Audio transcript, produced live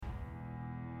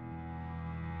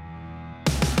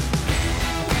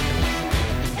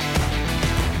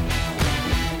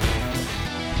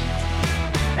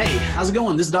How's it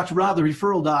going? This is Dr. Rob, the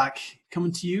referral doc,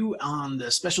 coming to you on the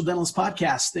Special Dentalist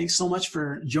Podcast. Thanks so much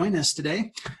for joining us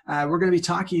today. We're going to be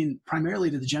talking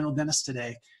primarily to the general dentist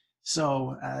today.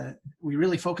 So we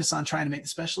really focus on trying to make the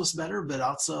specialists better, but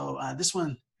also this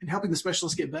one, in helping the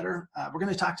specialists get better, we're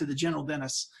going to talk to the general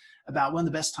dentists about when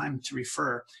the best time to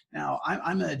refer. Now,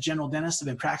 I'm a general dentist. I've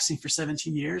been practicing for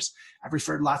 17 years. I've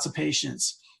referred lots of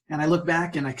patients. And I look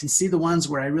back and I can see the ones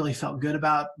where I really felt good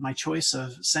about my choice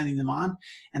of sending them on.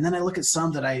 And then I look at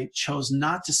some that I chose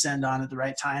not to send on at the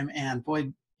right time. And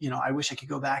boy, I wish I could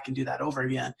go back and do that over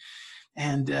again.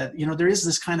 And, there is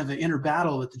this kind of an inner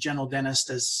battle with the general dentist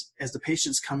as the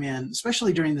patients come in,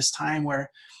 especially during this time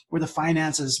where the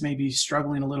finances may be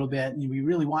struggling a little bit and we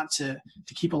really want to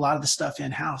keep a lot of the stuff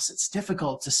in-house. It's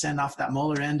difficult to send off that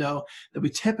molar endo that we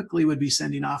typically would be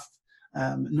sending off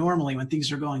normally when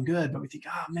things are going good, but we think,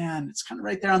 oh man, it's kind of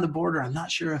right there on the border. I'm not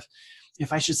sure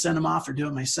if I should send them off or do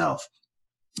it myself.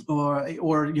 Or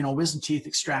wisdom teeth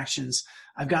extractions.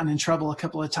 I've gotten in trouble a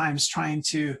couple of times trying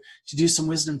to do some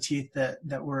wisdom teeth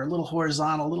that were a little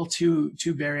horizontal, a little too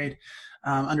buried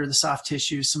under the soft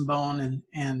tissue, some bone,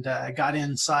 and I got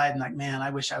inside and like, man, I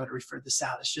wish I would have referred this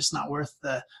out. It's just not worth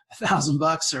the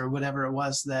 $1,000 or whatever it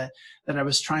was that I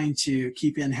was trying to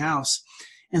keep in house.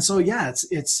 And so, yeah,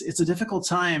 it's a difficult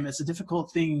time. It's a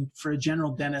difficult thing for a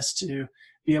general dentist to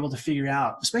be able to figure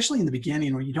out, especially in the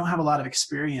beginning where you don't have a lot of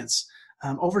experience.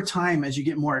 Over time, as you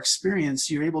get more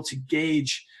experience, you're able to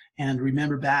gauge and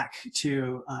remember back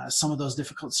to some of those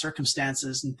difficult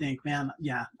circumstances and think, man,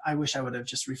 yeah, I wish I would have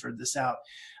just referred this out.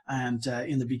 And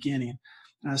in the beginning,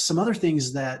 some other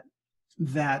things that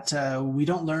we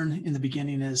don't learn in the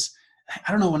beginning is,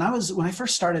 I don't know, when I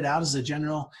first started out as a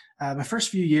general, my first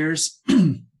few years,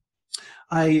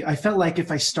 I felt like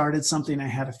if I started something, I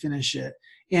had to finish it.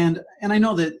 And I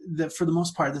know that for the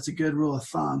most part, that's a good rule of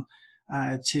thumb,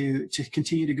 to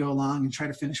continue to go along and try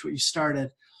to finish what you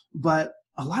started. But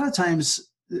a lot of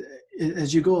times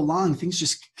as you go along, things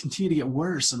just continue to get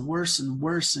worse and worse and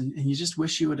worse. And you just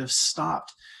wish you would have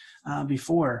stopped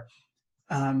before.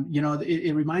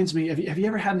 It reminds me, have you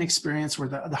ever had an experience where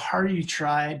the harder you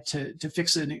tried to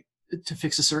fix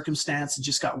a circumstance, it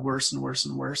just got worse and worse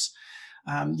and worse?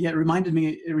 It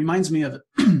reminds me of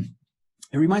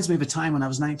a time when I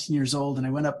was 19 years old and I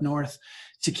went up north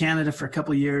to Canada for a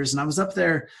couple of years. And I was up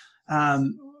there,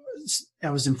 I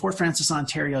was in Fort Frances,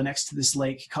 Ontario, next to this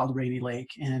lake called Rainy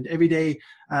Lake. And every day,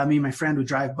 me and my friend would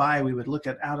drive by, we would look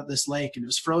out at this lake, and it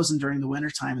was frozen during the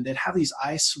wintertime. And they'd have these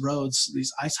ice roads,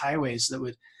 these ice highways that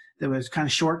would kind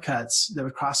of shortcuts that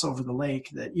would cross over the lake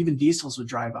that even diesels would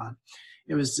drive on.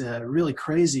 It was really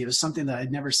crazy. It was something that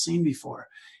I'd never seen before.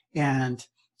 And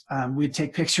we'd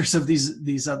take pictures of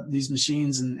these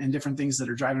machines and different things that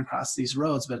are driving across these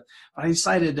roads. But I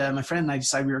decided, my friend and I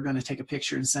decided we were going to take a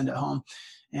picture and send it home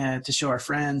and to show our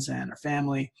friends and our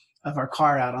family of our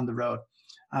car out on the road.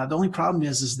 The only problem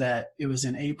is that it was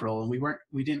in April and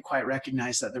we didn't quite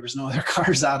recognize that there was no other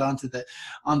cars out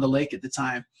on the lake at the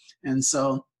time. And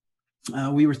so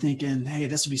we were thinking, hey,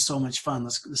 this would be so much fun.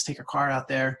 Let's take a car out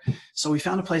there. So we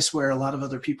found a place where a lot of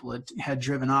other people had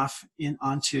driven off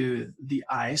onto the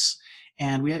ice.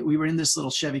 And we were in this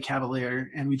little Chevy Cavalier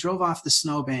and we drove off the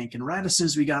snowbank. And right as soon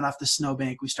as we got off the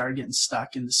snowbank, we started getting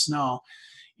stuck in the snow.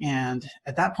 And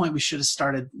at that point, we should have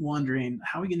started wondering,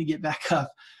 how are we going to get back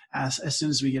up as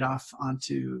soon as we get off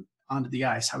onto the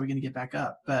ice? How are we going to get back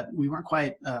up? But we weren't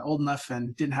quite old enough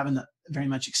and didn't have very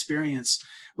much experience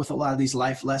with a lot of these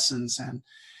life lessons,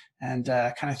 and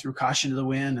kind of threw caution to the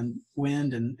wind,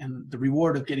 and the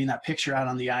reward of getting that picture out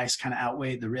on the ice kind of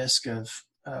outweighed the risk of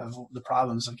the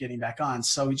problems of getting back on.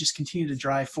 So we just continued to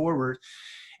drive forward.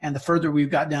 And the further we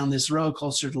got down this road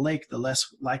closer to the lake, the less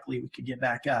likely we could get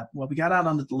back up. Well, we got out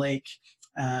onto the lake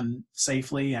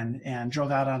safely and drove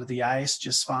out onto the ice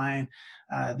just fine.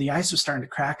 The ice was starting to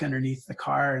crack underneath the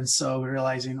car. And so we're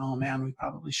realizing, oh man, we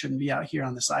probably shouldn't be out here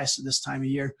on this ice at this time of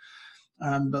year.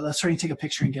 But let's try and take a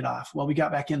picture and get off. Well, we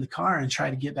got back in the car and tried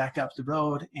to get back up the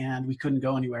road and we couldn't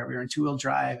go anywhere. We were in two-wheel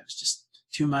drive. It was just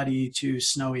too muddy, too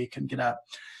snowy, couldn't get up.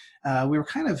 We were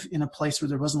kind of in a place where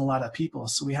there wasn't a lot of people.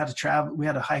 So we had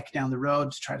to hike down the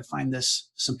road to try to find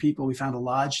some people. We found a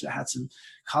lodge that had some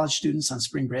college students on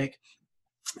spring break,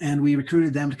 and we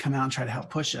recruited them to come out and try to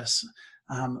help push us.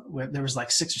 There was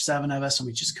like 6 or 7 of us and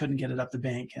we just couldn't get it up the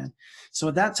bank. And so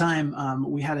at that time,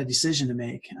 we had a decision to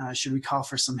make. Should we call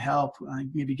for some help,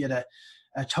 maybe get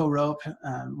a tow rope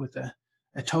with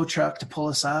a tow truck to pull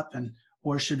us up,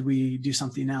 or should we do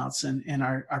something else? And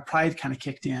our pride kind of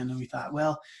kicked in and we thought,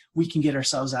 well, we can get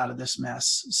ourselves out of this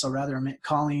mess. So rather than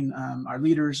calling our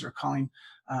leaders or calling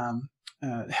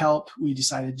help, we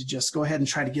decided to just go ahead and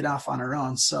try to get off on our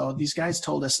own. So these guys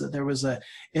told us that there was a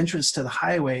entrance to the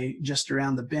highway just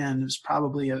around the bend. It was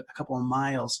probably a couple of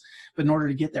miles, but in order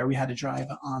to get there, we had to drive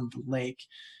on the lake.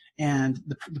 And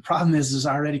the problem is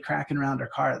already cracking around our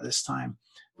car at this time,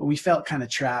 but we felt kind of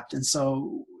trapped. And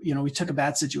so, we took a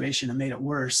bad situation and made it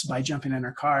worse by jumping in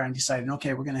our car and deciding,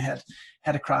 okay, we're going to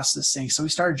head across this thing. So we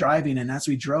started driving, and as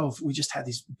we drove, we just had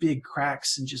these big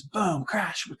cracks and just boom,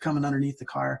 crash, we're coming underneath the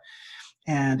car.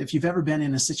 And if you've ever been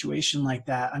in a situation like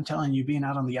that, I'm telling you, being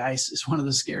out on the ice is one of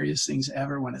the scariest things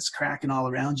ever, when it's cracking all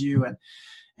around you.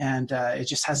 And it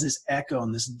just has this echo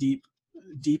and this deep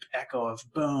echo of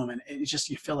boom. And it just,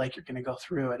 you feel like you're going to go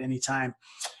through at any time.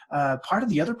 Part of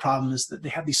the other problem is that they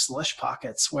have these slush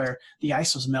pockets where the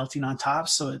ice was melting on top.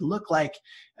 So it looked like,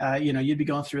 you'd be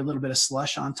going through a little bit of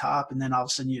slush on top, and then all of a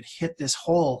sudden you'd hit this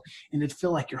hole, and it'd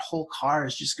feel like your whole car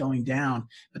is just going down.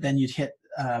 But then you'd hit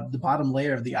the bottom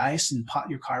layer of the ice, and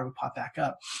your car would pop back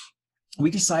up. We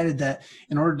decided that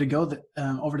in order to go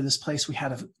over to this place, we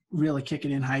had to really kick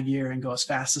it in high gear and go as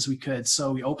fast as we could.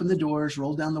 So we opened the doors,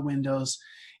 rolled down the windows,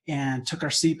 and took our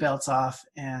seatbelts off.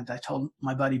 And I told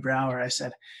my buddy Brower, I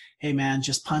said, hey man,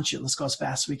 just punch it. Let's go as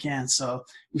fast as we can. So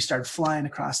we started flying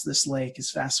across this lake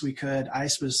as fast as we could.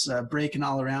 Ice was breaking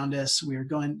all around us. We were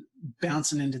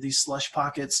bouncing into these slush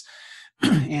pockets.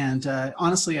 And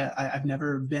honestly, I've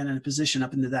never been in a position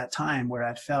up into that time where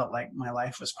I'd felt like my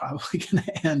life was probably going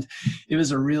to end. It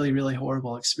was a really, really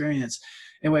horrible experience.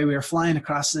 Anyway, we were flying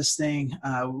across this thing.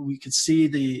 We could see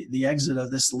the exit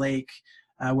of this lake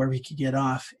where we could get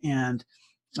off. And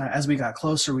as we got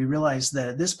closer, we realized that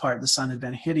at this part, the sun had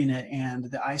been hitting it, and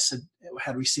the ice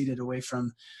had receded away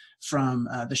from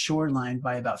the shoreline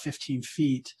by about 15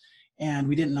 feet. And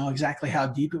we didn't know exactly how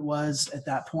deep it was at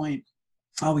that point.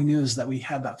 All we knew is that we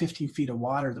had about 15 feet of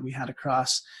water that we had to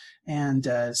cross. And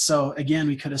so again,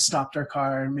 we could have stopped our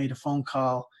car, made a phone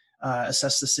call,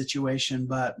 assessed the situation,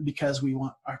 but because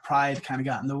our pride kind of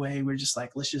got in the way, we're just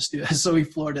like, let's just do it. So we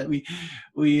floored it. We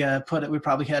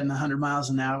probably heading 100 miles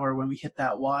an hour when we hit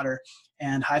that water,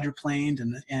 and hydroplaned,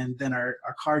 and then our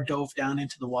car dove down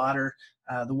into the water.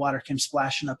 The water came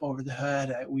splashing up over the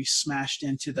hood. We smashed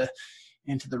into the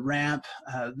ramp,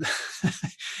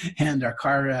 and our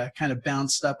car kind of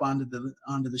bounced up onto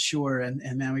the shore, and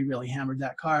man, we really hammered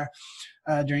that car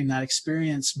during that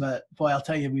experience. But boy, I'll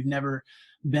tell you, we've never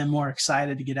been more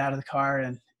excited to get out of the car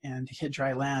and hit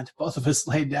dry land. Both of us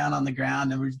laid down on the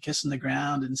ground, and we're kissing the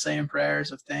ground and saying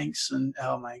prayers of thanks. And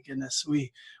oh my goodness,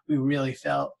 we really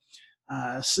felt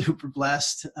super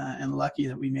blessed and lucky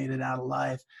that we made it out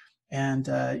alive. And,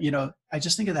 I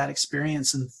just think of that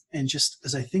experience, and just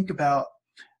as I think about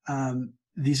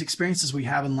these experiences we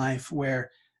have in life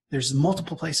where there's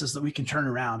multiple places that we can turn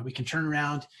around. We can turn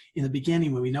around in the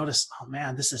beginning when we notice, oh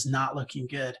man, this is not looking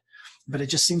good. But it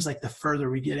just seems like the further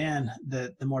we get in,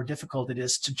 the more difficult it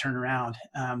is to turn around.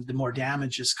 The more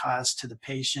damage is caused to the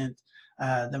patient,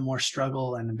 the more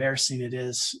struggle and embarrassing it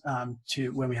is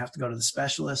when we have to go to the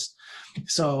specialist.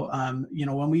 So,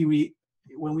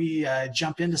 when we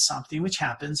jump into something, which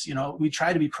happens, we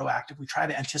try to be proactive. We try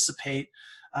to anticipate.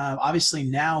 Obviously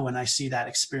now when I see that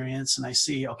experience and I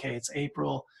see, okay, it's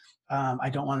April, I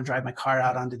don't want to drive my car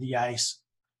out onto the ice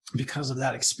because of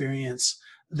that experience,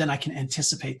 then I can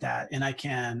anticipate that, and I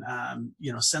can,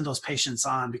 send those patients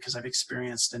on because I've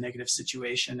experienced a negative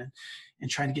situation, and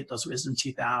trying to get those wisdom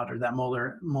teeth out, or that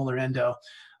molar endo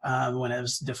when it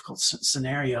was a difficult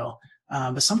scenario.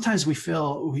 But sometimes we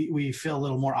feel a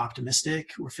little more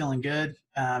optimistic. We're feeling good.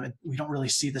 We don't really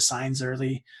see the signs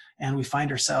early, and we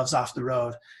find ourselves off the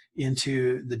road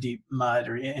into the deep mud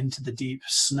or into the deep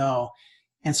snow.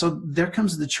 And so there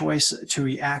comes the choice to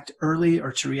react early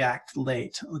or to react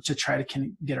late, to try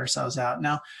to get ourselves out.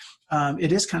 Now,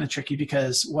 it is kind of tricky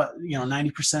because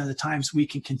 90% of the times we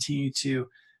can continue to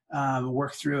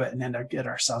work through it and then get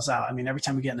ourselves out. I mean, every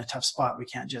time we get in a tough spot, we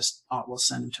can't just, we'll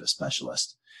send them to a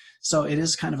specialist. So it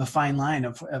is kind of a fine line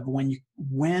of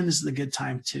when is the good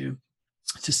time to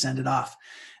send it off.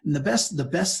 And the best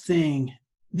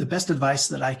advice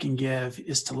that I can give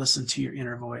is to listen to your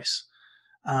inner voice,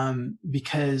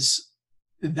 because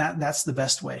that's the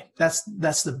best way. That's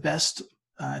the best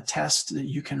test that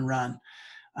you can run.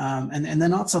 And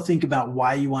then also think about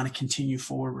why you want to continue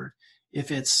forward. If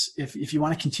you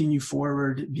want to continue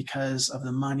forward because of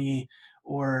the money,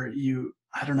 or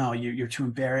you're too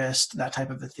embarrassed, that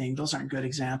type of a thing, those aren't good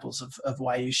examples of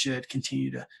why you should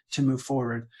continue to move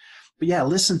forward. But yeah,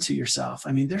 listen to yourself.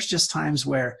 I mean, there's just times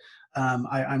where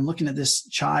I'm looking at this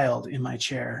child in my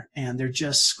chair and they're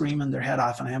just screaming their head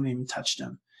off and I haven't even touched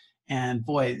them. And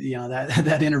boy,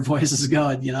 that inner voice is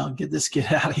going, get this kid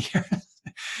out of here.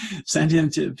 send him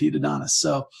to a Pedodontist.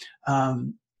 So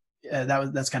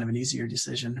that's kind of an easier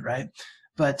decision, right?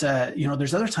 But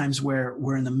there's other times where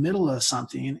we're in the middle of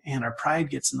something and our pride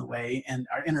gets in the way and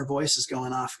our inner voice is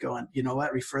going off, going, you know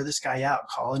what, refer this guy out,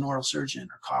 call an oral surgeon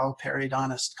or call a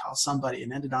periodontist, call somebody,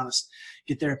 an endodontist,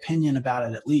 get their opinion about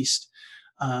it at least.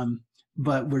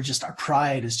 But our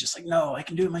pride is just like, no, I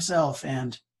can do it myself.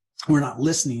 And we're not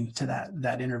listening to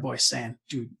that inner voice saying,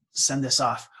 dude, send this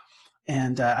off.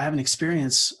 And I have an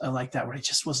experience like that where I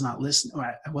just was not listening.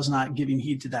 I was not giving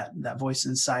heed to that voice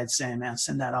inside saying, man,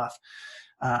 send that off.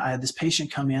 I had this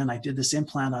patient come in. I did this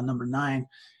implant on number 9,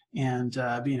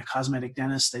 and being a cosmetic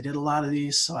dentist, I did a lot of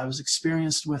these, so I was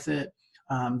experienced with it.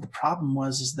 The problem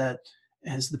was that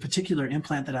as the particular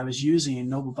implant that I was using,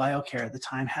 Noble Biocare at the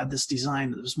time, had this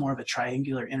design that was more of a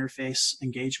triangular interface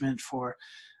engagement for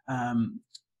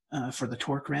the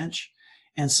torque wrench.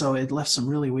 And so it left some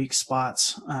really weak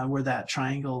spots where that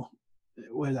triangle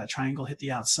hit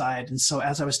the outside. And so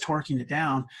as I was torquing it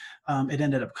down, it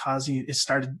ended up I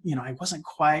wasn't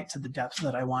quite to the depth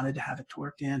that I wanted to have it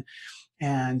torqued in.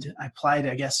 And I applied,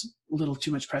 I guess, a little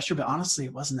too much pressure, but honestly,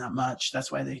 it wasn't that much.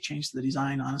 That's why they changed the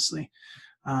design, honestly.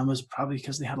 It was probably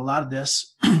because they had a lot of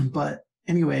this. But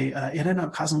anyway, it ended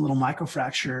up causing a little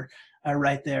microfracture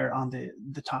right there on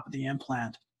the top of the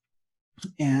implant.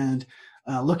 And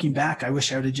looking back, I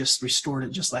wish I would have just restored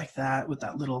it just like that with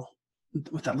that little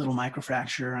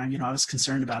microfracture. I was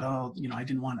concerned about, I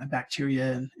didn't want a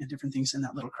bacteria and different things in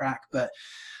that little crack, but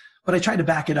I tried to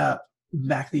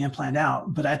back the implant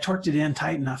out, but I torqued it in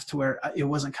tight enough to where it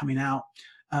wasn't coming out.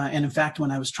 And in fact,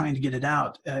 when I was trying to get it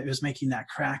out, it was making that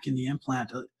crack in the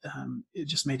implant. It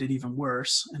just made it even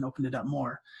worse and opened it up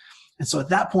more. And so at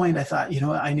that point, I thought,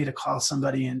 I need to call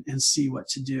somebody and see what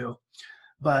to do.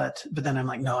 But then I'm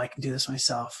like, no, I can do this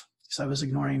myself. So I was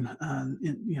ignoring,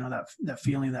 that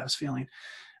feeling that I was feeling.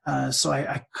 So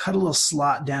I cut a little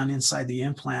slot down inside the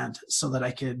implant so that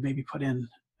I could maybe put in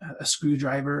a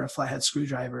screwdriver, a flathead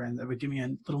screwdriver, and that would give me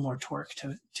a little more torque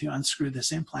to unscrew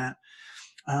this implant.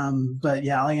 But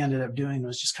yeah, all I ended up doing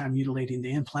was just kind of mutilating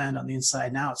the implant on the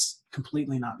inside. Now it's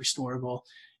completely not restorable,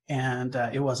 and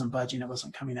it wasn't budging. It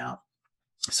wasn't coming out.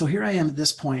 So here I am at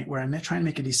this point where I'm trying to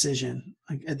make a decision.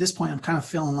 At this point, I'm kind of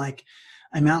feeling like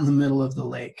I'm out in the middle of the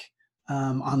lake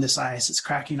on this ice. It's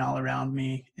cracking all around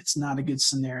me. It's not a good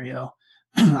scenario.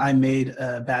 I made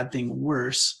a bad thing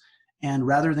worse. And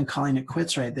rather than calling it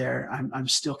quits right there, I'm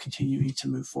still continuing to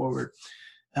move forward.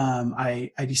 I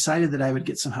decided that I would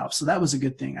get some help. So that was a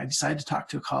good thing. I decided to talk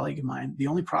to a colleague of mine. The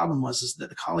only problem is that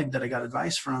the colleague that I got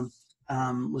advice from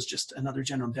was just another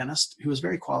general dentist who was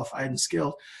very qualified and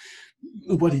skilled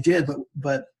what he did,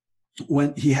 but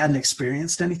when he hadn't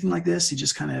experienced anything like this, he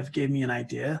just kind of gave me an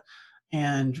idea.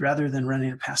 And rather than running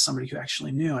it past somebody who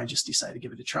actually knew, I just decided to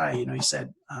give it a try. He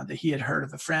said that he had heard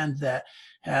of a friend that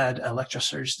had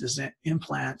electrosurgery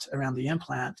implant around the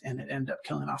implant, and it ended up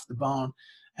killing off the bone.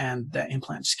 And that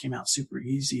implant just came out super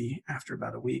easy after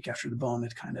about a week after the bone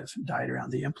had kind of died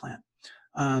around the implant.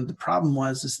 The problem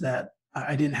was that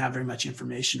I didn't have very much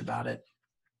information about it.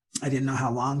 I didn't know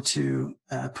how long to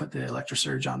put the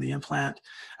electrosurge on the implant.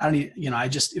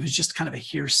 It was just kind of a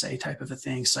hearsay type of a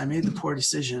thing. So I made the poor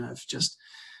decision of just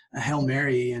a Hail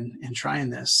Mary and trying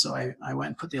this. So I went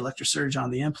and put the electrosurge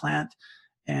on the implant,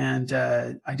 and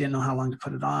I didn't know how long to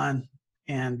put it on.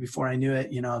 And before I knew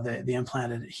it, the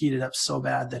implant had heated up so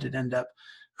bad that it ended up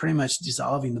pretty much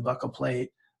dissolving the buccal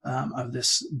plate of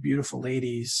this beautiful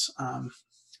lady's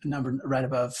number right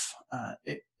above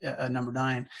number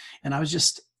 9. And I was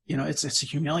just, it's a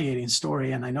humiliating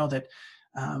story. And I know that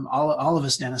all of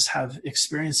us dentists have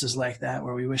experiences like that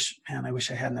where we wish, I wish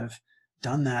I hadn't have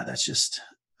done that. That's just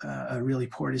a really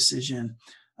poor decision.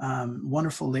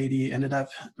 Wonderful lady, ended up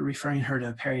referring her to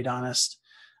a periodontist,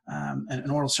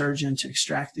 an oral surgeon to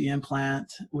extract the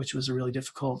implant, which was a really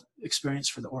difficult experience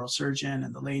for the oral surgeon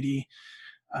and the lady.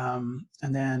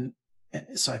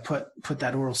 So I put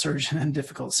that oral surgeon in a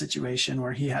difficult situation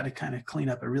where he had to kind of clean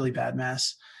up a really bad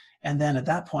mess. And then at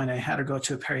that point, I had to go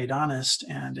to a periodontist,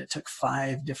 and it took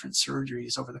 5 different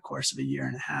surgeries over the course of a year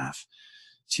and a half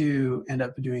to end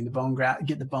up doing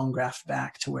get the bone graft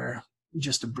back to where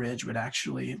just a bridge would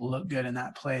actually look good in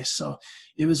that place. So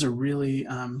it was a really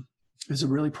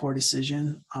poor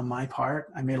decision on my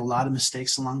part. I made a lot of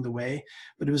mistakes along the way,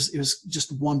 but it was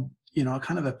just one,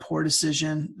 kind of a poor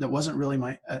decision that wasn't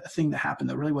really a thing that happened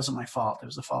that really wasn't my fault. It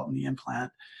was the fault in the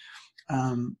implant.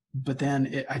 But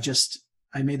then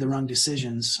I made the wrong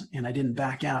decisions, and I didn't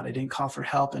back out. I didn't call for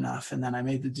help enough. And then I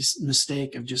made the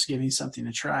mistake of just giving something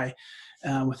a try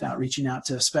without reaching out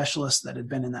to a specialist that had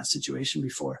been in that situation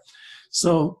before.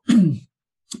 So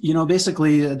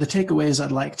basically the takeaways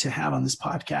I'd like to have on this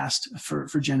podcast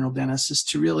for general dentists is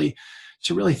to really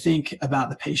think about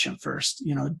the patient first.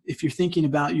 If you're thinking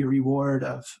about your reward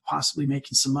of possibly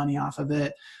making some money off of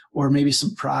it, or maybe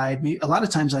some pride. A lot of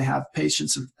times I have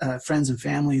patients, friends and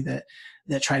family that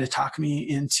try to talk me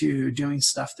into doing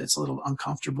stuff that's a little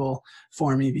uncomfortable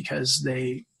for me because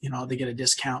they get a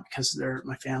discount because they're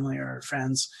my family or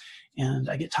friends, and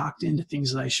I get talked into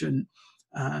things that I shouldn't.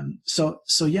 So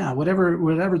yeah,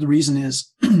 whatever the reason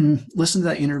is, listen to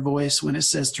that inner voice when it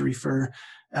says to refer.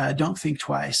 Don't think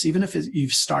twice. Even if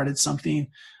you've started something,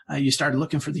 you started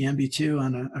looking for the MB2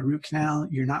 on a root canal,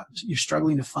 you're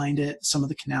struggling to find it. Some of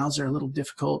the canals are a little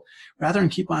difficult. Rather than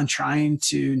keep on trying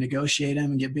to negotiate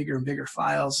them and get bigger and bigger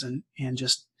files and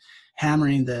just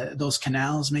hammering those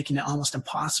canals, making it almost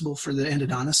impossible for the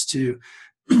endodontist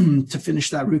to finish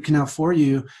that root canal for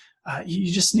you. You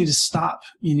just need to stop.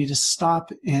 You need to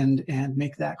stop and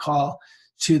make that call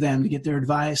to them to get their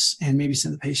advice and maybe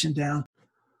send the patient down.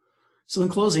 So in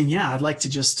closing, yeah, I'd like to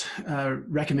just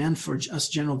recommend for us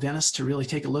general dentists to really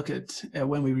take a look at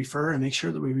when we refer and make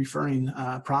sure that we're referring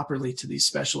properly to these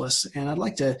specialists. And I'd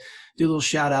like to do a little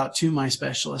shout out to my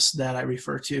specialists that I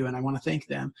refer to, and I want to thank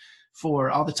them for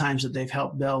all the times that they've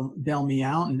helped bail me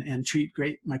out and treat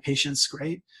my patients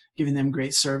great, giving them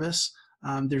great service.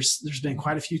 There's been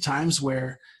quite a few times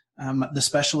where the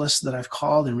specialists that I've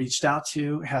called and reached out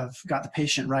to have got the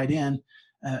patient right in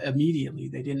immediately.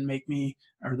 They didn't make me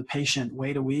or the patient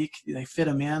wait a week. They fit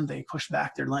them in, they pushed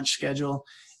back their lunch schedule,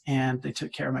 and they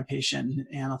took care of my patient.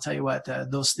 And I'll tell you what,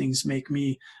 those things make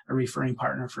me a referring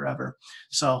partner forever.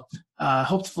 So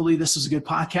hopefully this is a good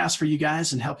podcast for you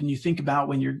guys and helping you think about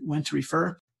when to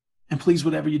refer. And please,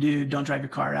 whatever you do, don't drive your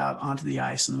car out onto the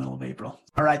ice in the middle of April.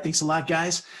 All right, thanks a lot,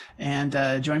 guys. And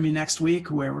join me next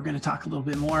week where we're going to talk a little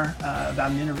bit more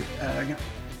about an interview.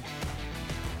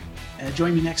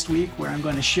 Join me next week where I'm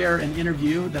going to share an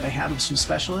interview that I had with some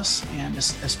specialists and a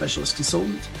specialist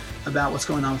consultant about what's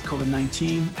going on with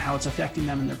COVID-19, how it's affecting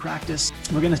them in their practice.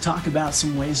 We're going to talk about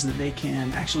some ways that they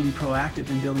can actually be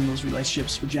proactive in building those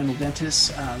relationships with general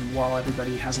dentists while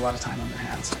everybody has a lot of time on their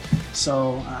hands.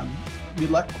 So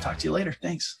good luck. We'll talk to you later.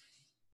 Thanks.